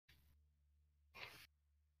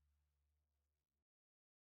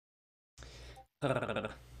Grrr.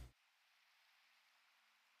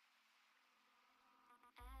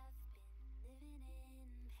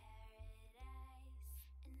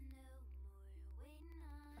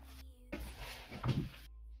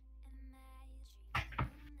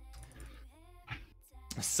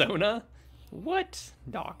 Sona? What?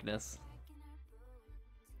 Darkness.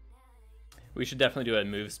 We should definitely do a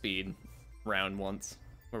move speed round once,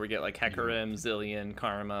 where we get like Hecarim, Zillion,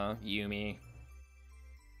 Karma, Yumi,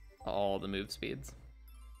 all the move speeds.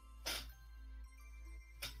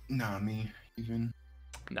 Nami, even.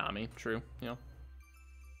 Nami, true, yeah.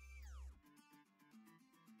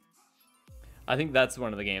 I think that's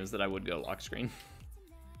one of the games that I would go lock screen.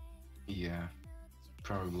 Yeah,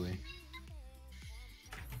 probably.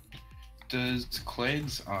 Does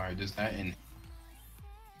Clegg's R, does that in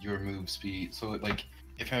your move speed? So like,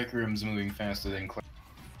 if Hecarim's moving faster than Clegg,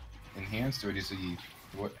 enhanced, or does he?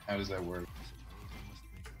 What? How does that work?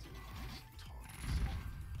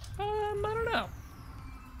 I don't know.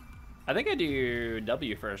 I think I do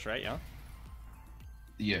W first, right? Yeah.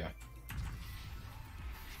 Yeah.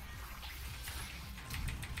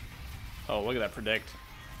 Oh, look at that predict.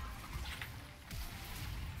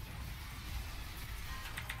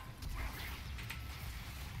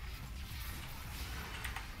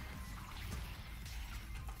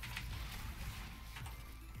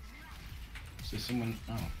 So someone.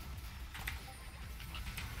 Oh.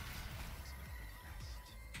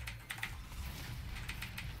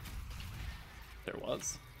 There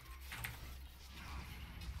was.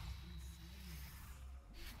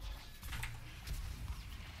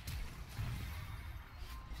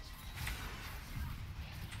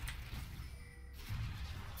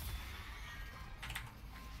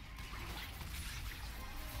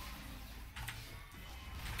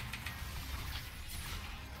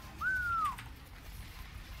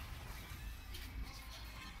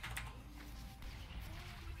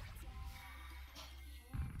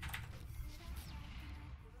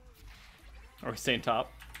 Are we staying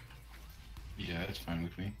top? Yeah, that's fine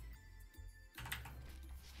with me.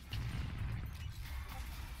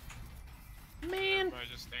 Man. Everybody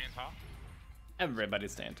just staying top?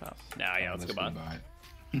 Everybody's staying top. Nah, yeah, let's go bot. bot.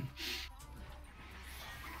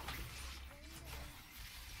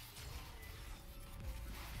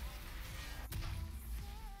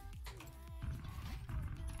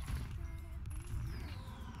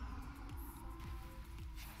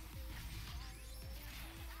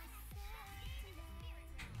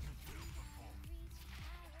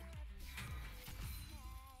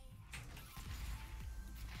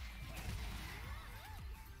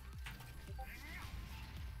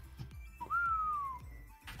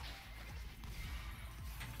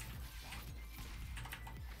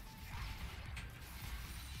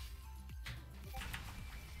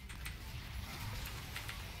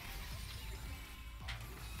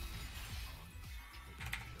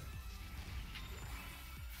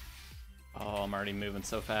 Oh, I'm already moving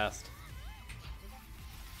so fast.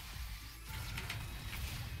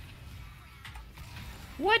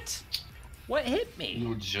 What? What hit me?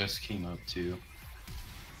 You just came up too.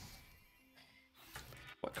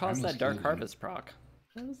 What caused that Dark Harvest proc?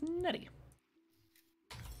 That was nutty.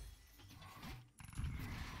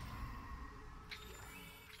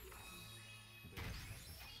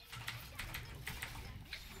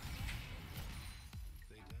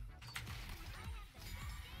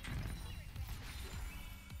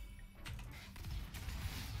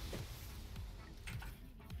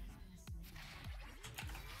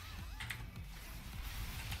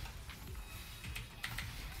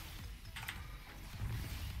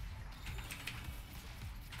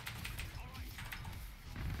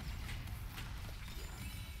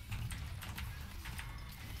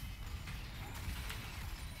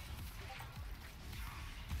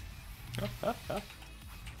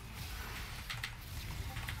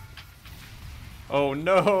 Oh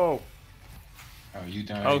no! Oh, you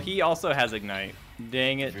died. Oh, he also has Ignite.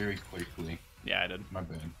 Dang it. Very quickly. Yeah, I did. My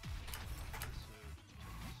bad.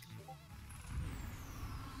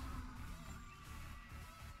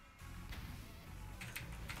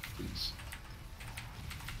 Please.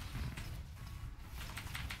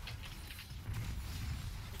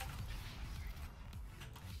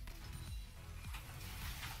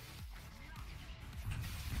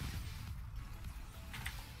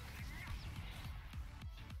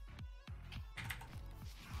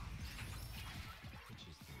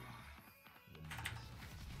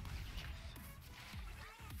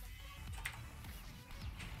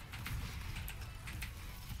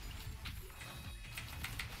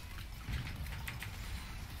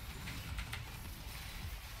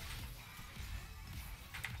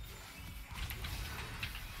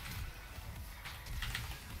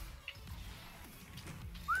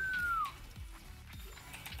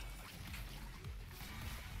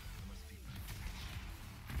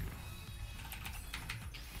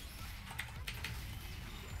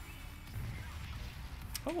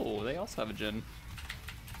 Oh, they also have a Jhin.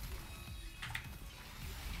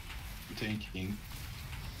 Tanking.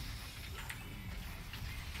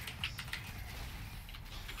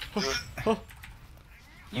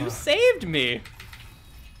 You saved me!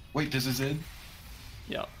 Wait, this is it?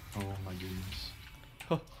 Yeah. Oh my goodness.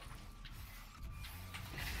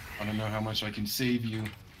 I don't know how much I can save you.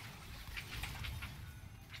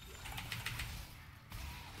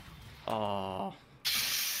 Oh.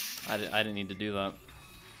 I didn't need to do that.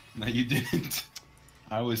 No, you didn't.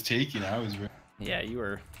 I was taking. I was. Yeah, you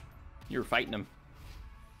were fighting him.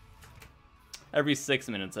 Every 6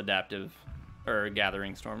 minutes, adaptive or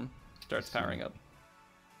gathering storm starts powering up.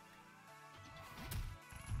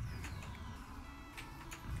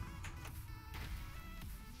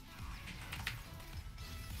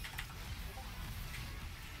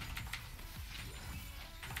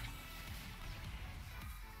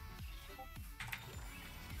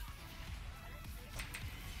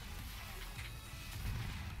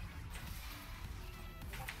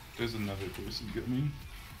 There's another person coming.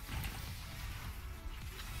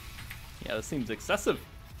 Yeah, this seems excessive.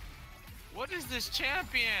 What is this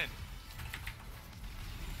champion?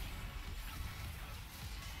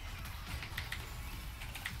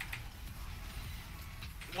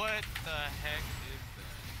 What the heck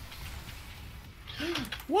is that?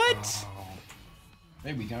 What? Oh.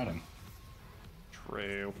 Hey, we got him.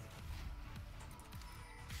 True.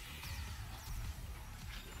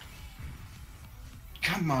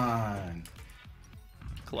 Come on.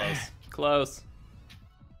 Close. Close.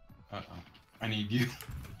 Uh-oh. I need you.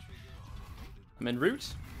 I'm en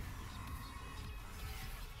route.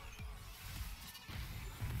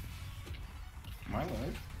 Am I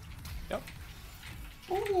live? Yep.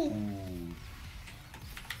 Ooh.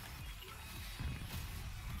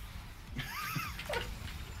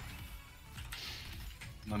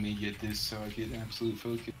 Let me get this so I get absolute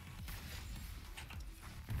focus.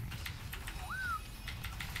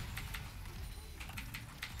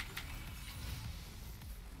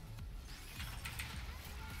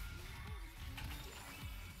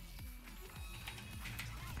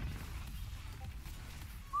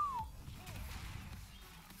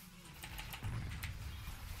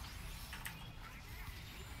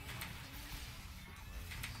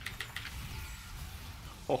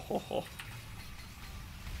 Ho ho ho.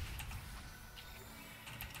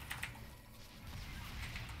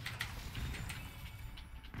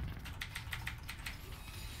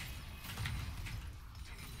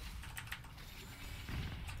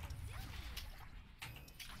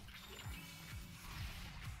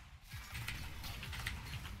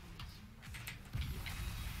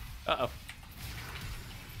 Uh-oh.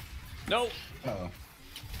 No! Uh-oh.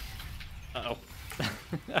 Uh-oh.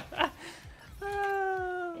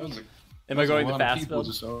 That Am I going the the fast build?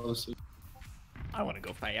 build? I want to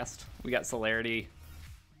go fast. We got celerity,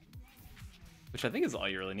 which I think is all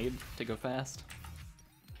you really need to go fast.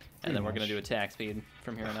 And then we're going to do attack speed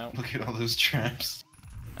from here on out. Look at all those traps.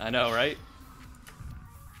 I know, right?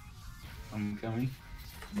 I'm coming.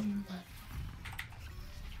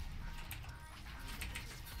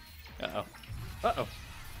 Uh-oh. Uh-oh.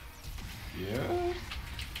 Yeah.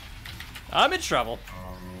 I'm in trouble.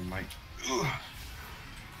 Oh my. Ugh.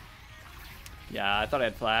 Yeah, I thought I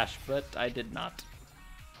had flash, but I did not.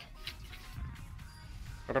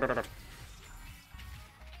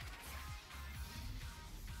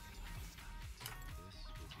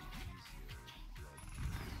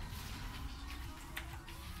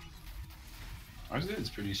 Ours is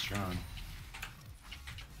pretty strong.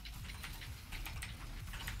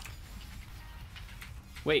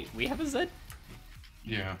 Wait, we have a Zed?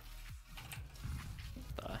 Yeah.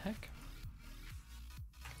 What the heck?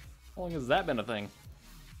 How long has that been a thing?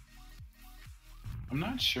 I'm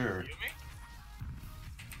not sure.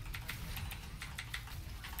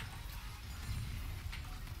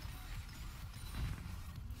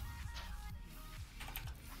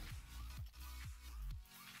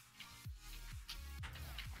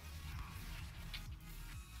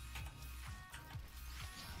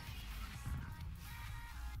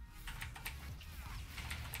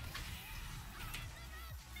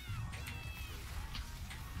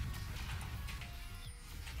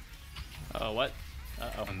 Oh, what?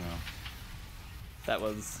 Uh-oh. Oh no. That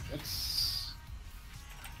was... That's.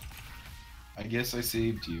 I guess I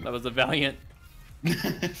saved you. That was a valiant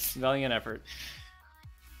effort.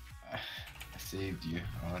 I saved you.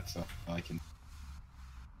 Oh, that's all I can.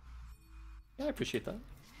 Yeah, I appreciate that.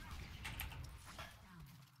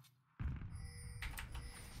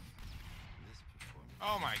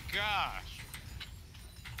 Oh my gosh!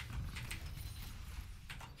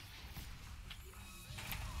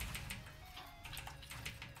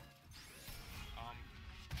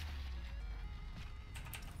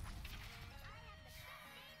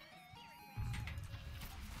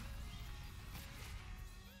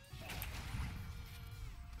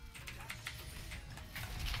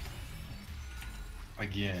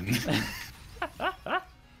 Again.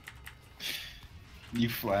 You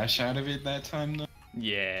flash out of it that time though?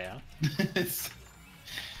 Yeah. Okay.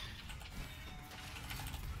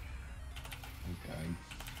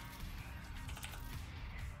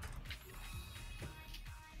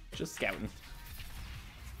 Just scouting.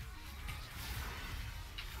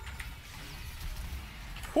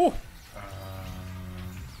 Whew.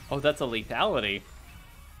 Oh, that's a lethality.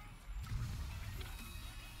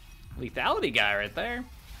 Lethality guy right there.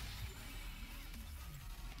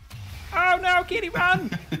 Oh no, Kitty, run!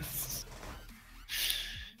 It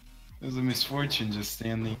was a misfortune just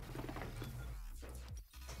standing.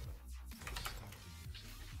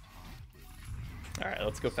 Alright,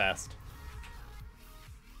 let's go fast.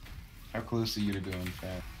 How close are you to going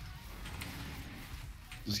fast?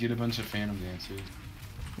 Just get a bunch of Phantom Dancers.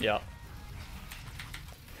 Yeah.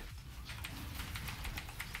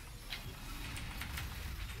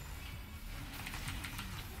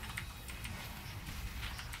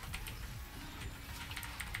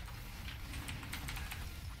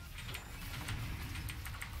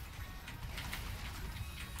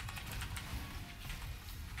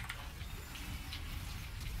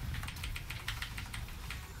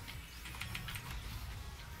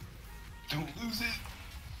 Don't lose it!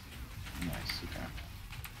 Nice, okay.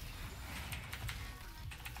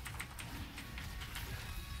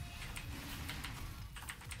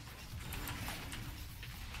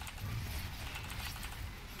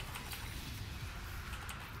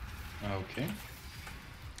 Okay.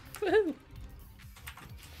 Woohoo!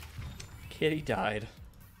 Kitty died.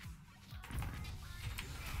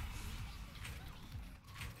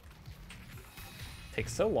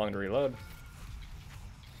 Takes so long to reload.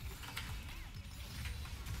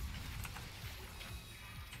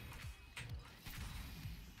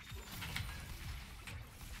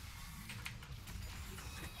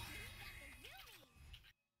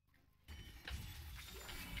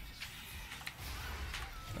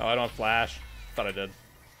 Oh, I don't have flash. Thought I did.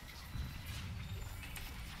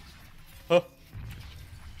 Oh.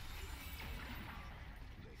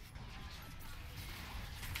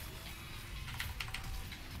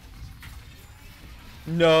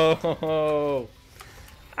 No.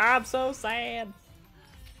 I'm so sad.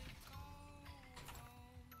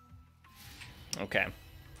 Okay.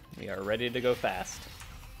 We are ready to go fast.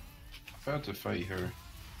 About to fight her.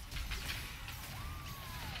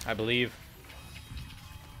 I believe.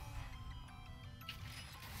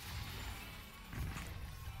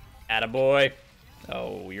 Attaboy.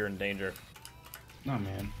 Oh, you're in danger. No,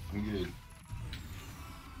 man. I'm good.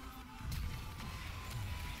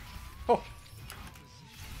 Oh.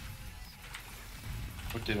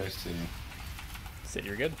 What did I say? Sid,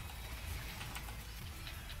 you're good.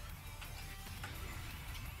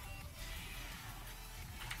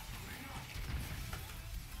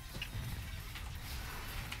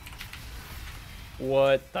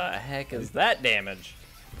 What the heck is that damage?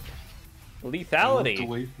 I looked Lethality.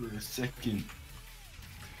 away for a second.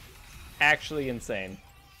 Actually insane.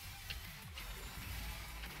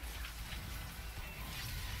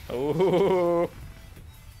 Oh.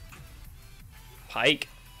 Pike.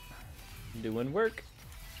 Doing work.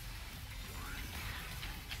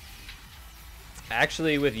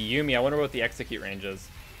 Actually, with Yumi, I wonder what the execute range is.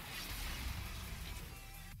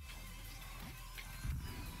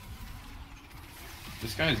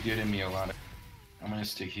 This guy's getting me a lot of... I'm gonna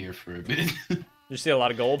stick here for a bit. Did you see a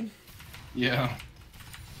lot of gold? Yeah.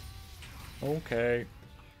 Okay.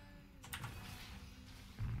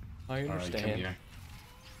 I Alright, come understand. here.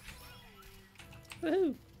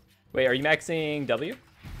 Woohoo. Wait, are you maxing W?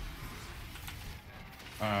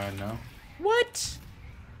 No. What?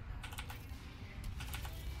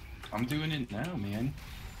 I'm doing it now, man.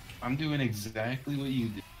 I'm doing exactly what you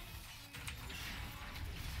did.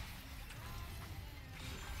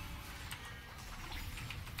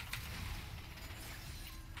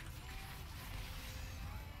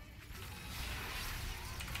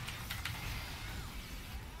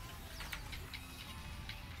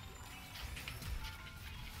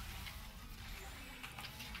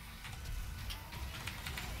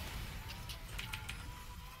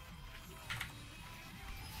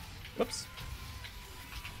 Whoops.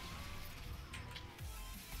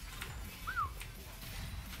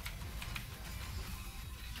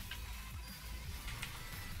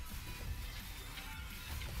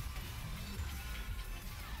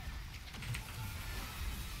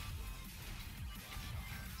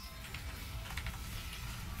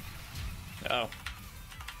 Oh.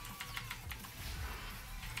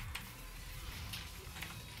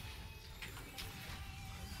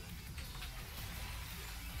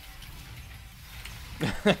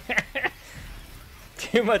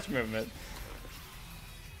 Too much movement.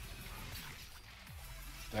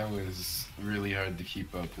 That was really hard to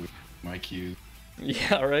keep up with my Q.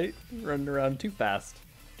 Yeah, right? Running around too fast.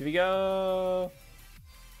 Do we go...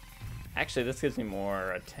 Actually, this gives me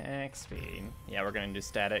more attack speed. Yeah, we're gonna do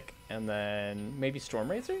static. And then maybe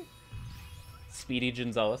Storm Razor? Speedy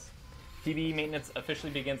Ginzealous. PvE maintenance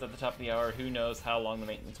officially begins at the top of the hour. Who knows how long the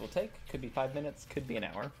maintenance will take? Could be 5 minutes, could be an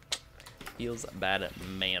hour. Feels bad,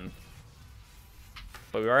 man.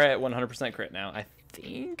 But we are at 100% crit now. I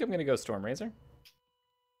think I'm gonna go Storm Razor.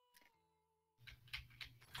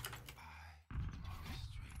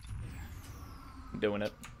 Doing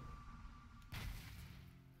it.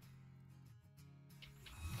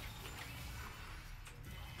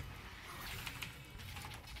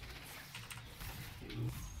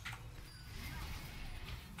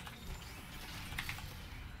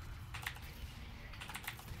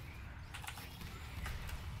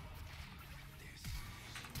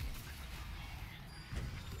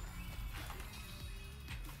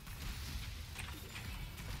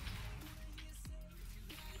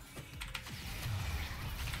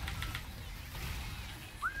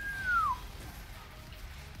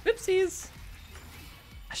 Oopsies!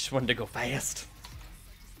 I just wanted to go fast.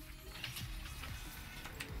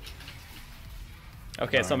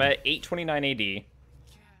 Okay, so I'm at 829 AD.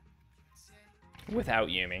 Without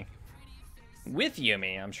Yuumi. With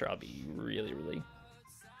Yuumi, I'm sure I'll be really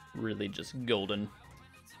just golden.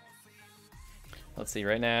 Let's see,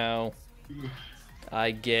 right now,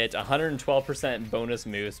 I get 112% bonus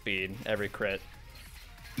move speed every crit.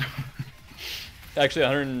 Actually,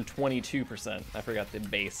 122%. I forgot the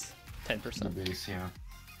base. 10%. The base, yeah.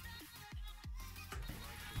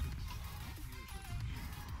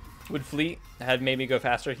 Would Fleet had made me go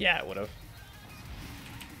faster? Yeah, it would have.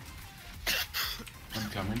 I'm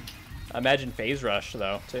coming. Imagine Phase Rush,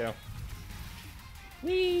 though, too.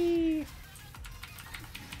 Whee!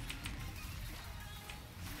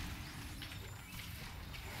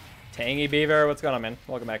 Tangy Beaver, what's going on, man?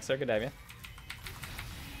 Welcome back, sir. Good to have you.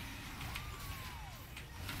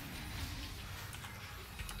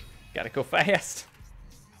 Gotta go fast.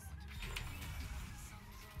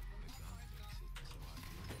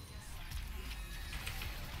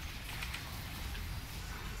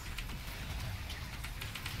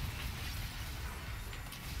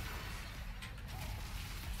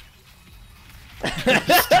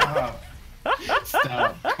 Stop.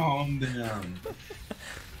 Stop. Calm down.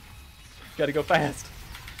 Gotta go fast.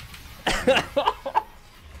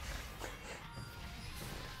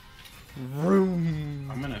 Vroom.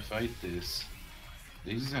 I'm gonna fight this.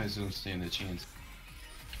 These guys don't stand a chance.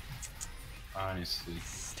 Honestly.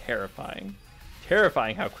 It's terrifying.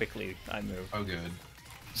 Terrifying how quickly I move. Oh, good.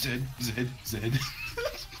 Zed.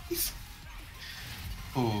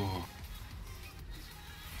 Oh.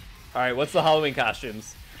 Alright, what's the Halloween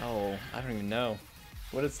costumes? Oh, I don't even know.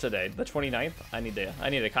 What is today? The 29th? I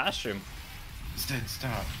need a costume. Zed,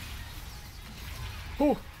 stop.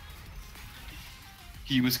 Whew.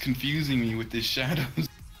 He was confusing me with his shadows.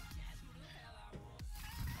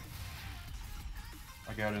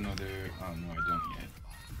 I got another... Oh, no, I don't yet.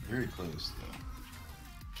 Very close, though.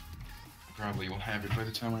 Probably will have it by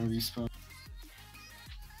the time I respawn.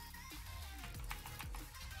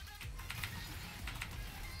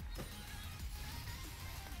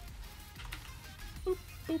 Boop,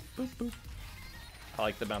 boop, boop, boop. I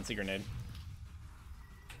like the bouncy grenade.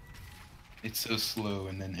 It's so slow,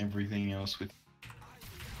 and then everything else with...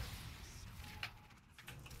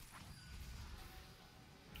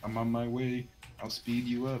 I'm on my way. I'll speed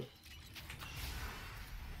you up.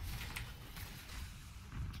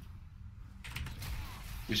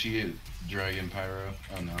 Did she get Dragon Pyro?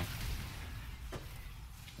 Oh no.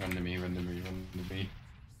 Run to me, run to me, run to me.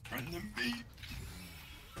 Run to me!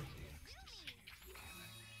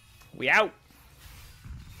 We out!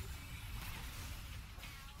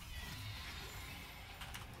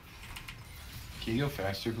 Can you go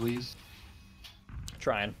faster, please?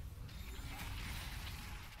 Trying.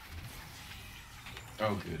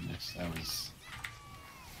 Oh goodness, that was...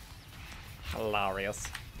 Hilarious.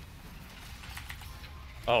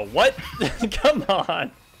 Oh, what? Come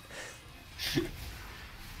on!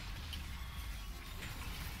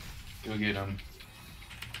 Go get him.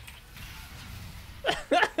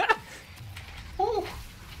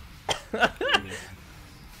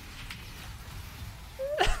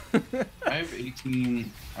 I have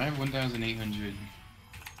 18... I have 1,800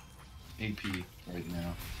 AP right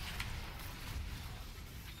now.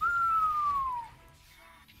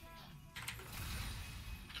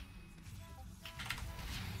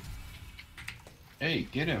 Hey,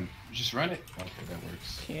 get him. Just run it. Okay, that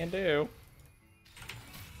works. Can do.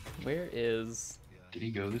 Where is... Did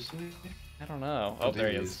he go this way? I don't know. Oh, Oh, there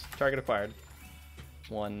he there he is. is. Target acquired.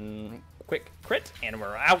 One quick crit, and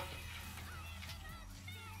we're out.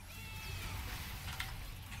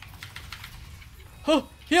 Oh,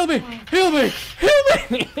 heal me! Heal me! Heal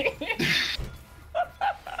me!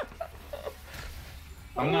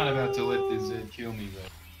 I'm not about to let this Zed kill me though.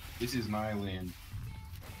 This is my land.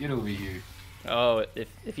 Get over here. Oh,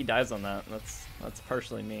 if he dies on that, that's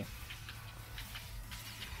partially me.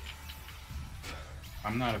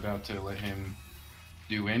 I'm not about to let him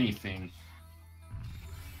do anything.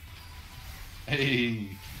 Hey.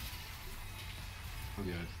 Oh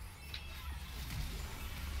god.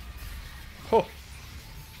 Oh,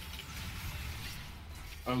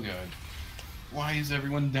 Oh god. Why is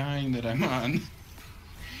everyone dying that I'm on?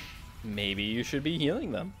 maybe you should be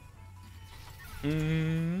healing them.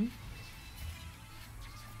 Hmm.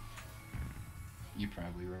 You're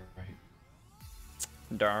probably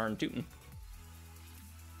right. Darn tootin'.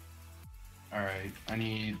 Alright, I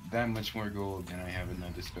need that much more gold than I have in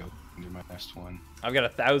that dispel under my last one. I've got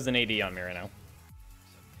 1,000 AD on me right now.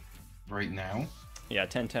 Right now? Yeah,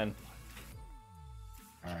 10-10.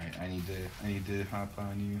 Alright, I need to hop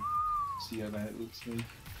on you. See how that looks like.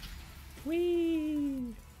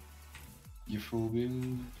 Whee! You full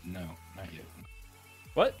build? No, not yet.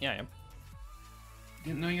 What? Yeah, I am.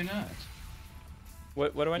 No, you're not.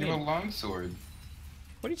 What do I You need? have a longsword.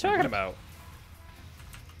 What are you talking about?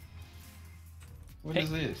 What Hey.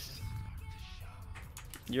 is this?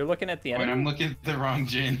 You're looking at the Wait, enemy? I'm looking at the wrong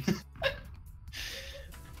Jhin.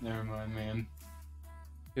 Never mind, man.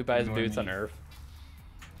 Who buys Ignore boots me. on Earth?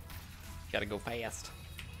 Gotta go fast.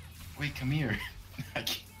 Wait, come here. I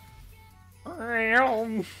can't-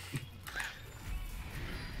 Oh,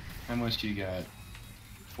 How much do you got?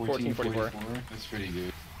 1444. That's pretty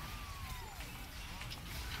good.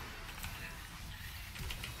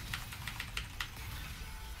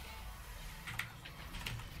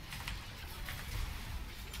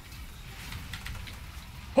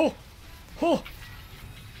 oh, oh,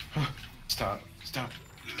 Stop. Stop.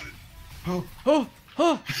 Oh. oh,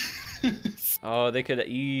 oh. Oh, they could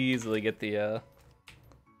easily get the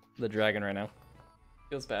dragon right now.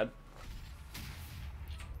 Feels bad.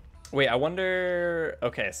 Wait, I wonder...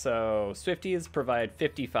 Okay, so Swifties provide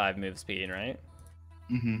 55 move speed, right?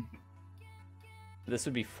 Mm-hmm. This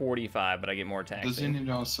would be 45, but I get more attack Doesn't speed.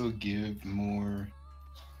 it also give more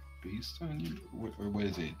based on you? Or what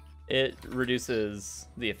is it? It reduces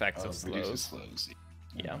the effects of reduces slows. slows.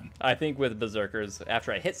 Yeah, I think with Berserkers,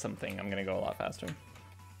 after I hit something, I'm gonna go a lot faster.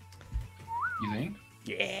 You think?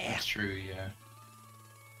 Yeah! That's true, yeah.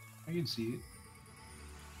 I can see it.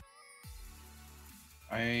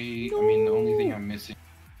 I mean, the only thing I'm missing...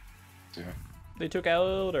 So, They took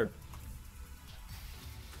out, or...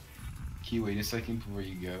 can you wait a second before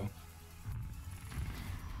you go?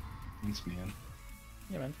 Thanks, man.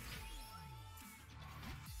 Yeah, man.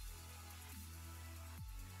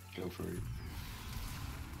 Go for it.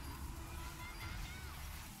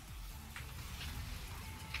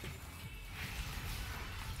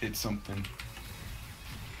 Hit something.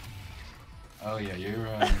 Oh yeah, you're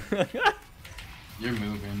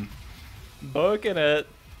moving. Booking it!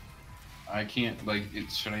 I can't, like,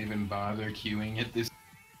 should I even bother queuing at this?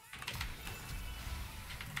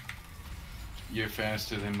 You're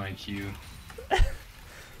faster than my queue.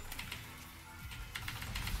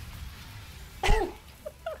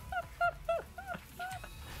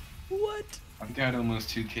 What? I've got almost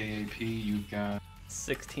 2k AP, you've got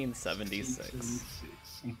 1676. 1676.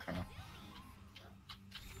 Okay.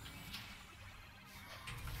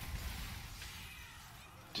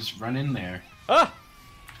 Just run in there. Ah!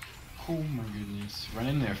 Oh my goodness. Run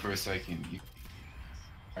in there for a second. You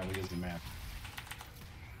probably doesn't matter.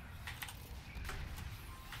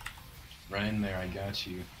 Run in there, I got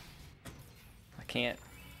you. I can't.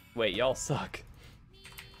 Wait, y'all suck.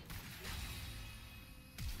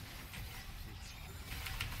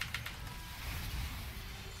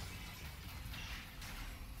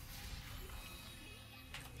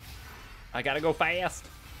 I gotta go fast.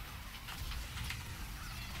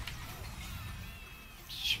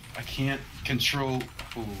 I can't control.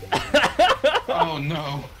 Oh, oh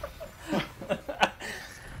no.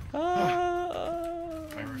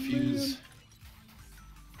 I refuse.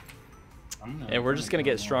 And we're just gonna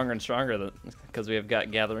get stronger and stronger because we have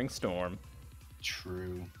got Gathering Storm.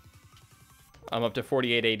 True. I'm up to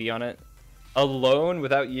 48 AD on it. Alone,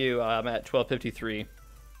 without you, I'm at 1253.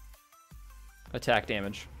 Attack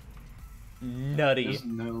damage. Nutty. There's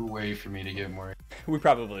no way for me to get more. We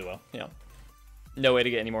probably will, yeah. No way to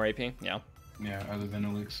get any more AP, yeah. Yeah, other than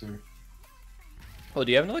elixir. Well,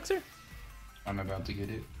 do you have an elixir? I'm about to get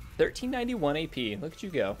it. 1391 AP. Look at you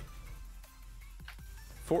go.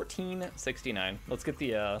 1469. Let's get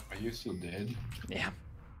the Are you still dead? yeah.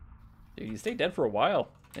 Dude, you stayed dead for a while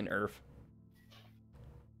in URF.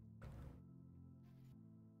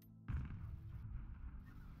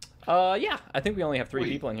 Yeah, I think we only have 3 Wait.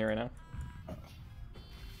 people in here right now.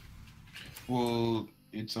 Well,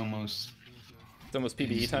 it's almost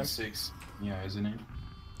PBE time. 6. Yeah, isn't it?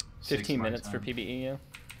 15 my minutes for time. PBE, yeah.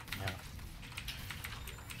 Yeah.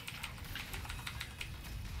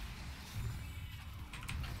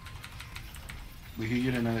 We could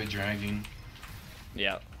get another dragon.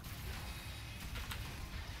 Yeah.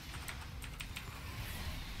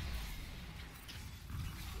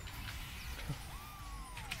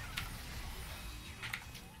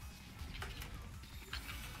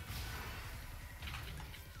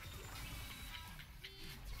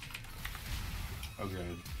 Oh,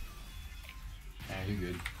 good. Yeah, you're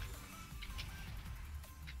good.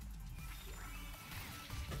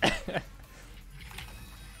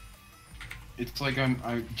 It's like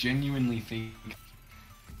I genuinely think.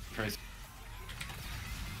 Press.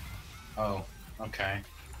 Oh, okay.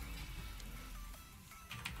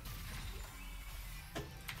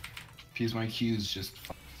 Because my Q is just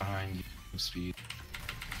behind speed.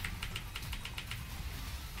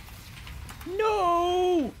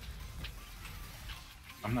 No!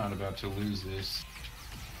 I'm not about to lose this.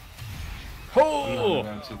 Oh! I'm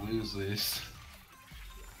not about to lose this.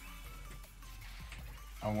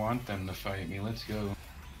 I want them to fight me. Let's go.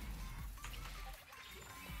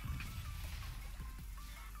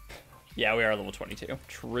 Yeah, we are level 22.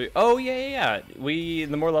 True. Oh, yeah. The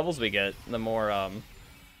more levels we get, the more AD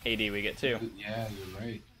we get too. Yeah, you're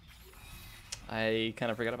right. I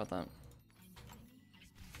kind of forgot about that.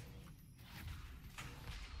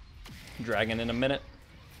 Dragon in a minute.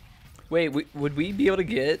 Wait, would we be able to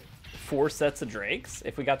get 4 sets of drakes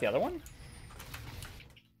if we got the other one?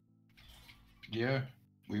 Yeah,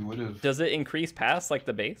 we would have. Does it increase past like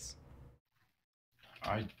the base?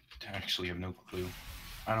 I actually have no clue.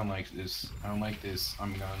 I don't like this. I don't like this.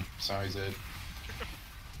 I'm gone. Sorry, Zed.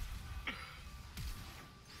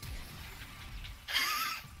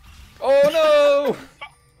 Oh no!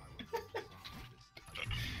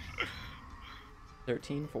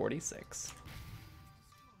 1346.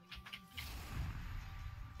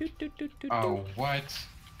 Oh, what?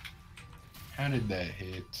 How did that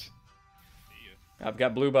hit? I've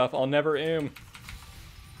got blue buff. I'll never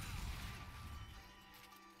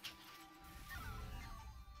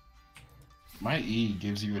My E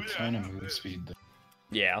gives you a ton of move speed, though.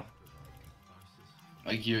 Yeah.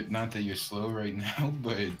 Like, you're not that you're slow right now,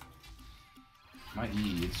 but my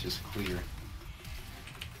E, it's just clear.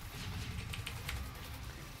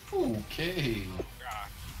 Okay.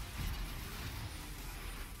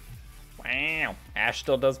 Wow. Ash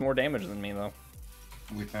still does more damage than me though.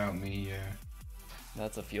 Without me, yeah.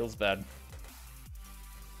 That's a feels bad.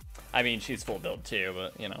 I mean, she's full build too,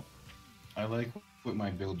 but you know. I like what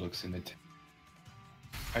my build looks in the.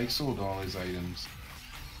 I sold all his items.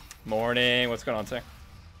 Morning. What's going on, sir?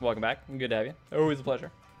 Welcome back. Good to have you. Always a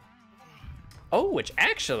pleasure. Oh, which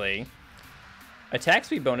actually, attack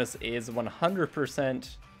speed bonus is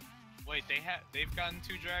 100%. Wait, they've gotten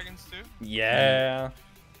 2 dragons too? Yeah.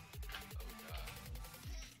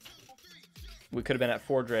 We could have been at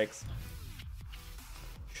 4 drakes.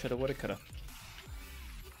 Shoulda, woulda, coulda.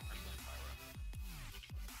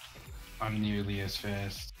 I'm nearly as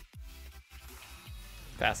fast.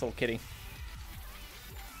 Fast old kitty.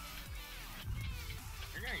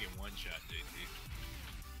 You're gonna get one shot,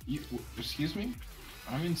 JT. Excuse me?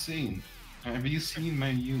 I'm insane. Have you seen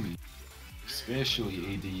my Yumi?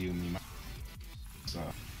 Especially AD Yumi. So,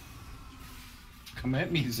 come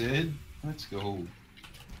at me, Zed. Let's go.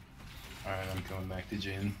 Alright, I'm coming back to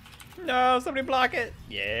Jhin. No, somebody block it.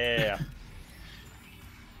 Yeah.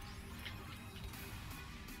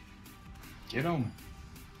 Get him.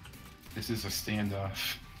 This is a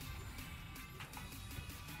standoff.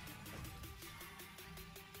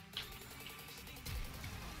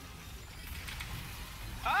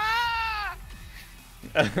 Ah!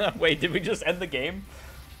 Wait, did we just end the game?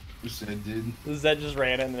 Zed did. Zed just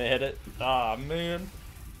ran in and hit it. Aw, man.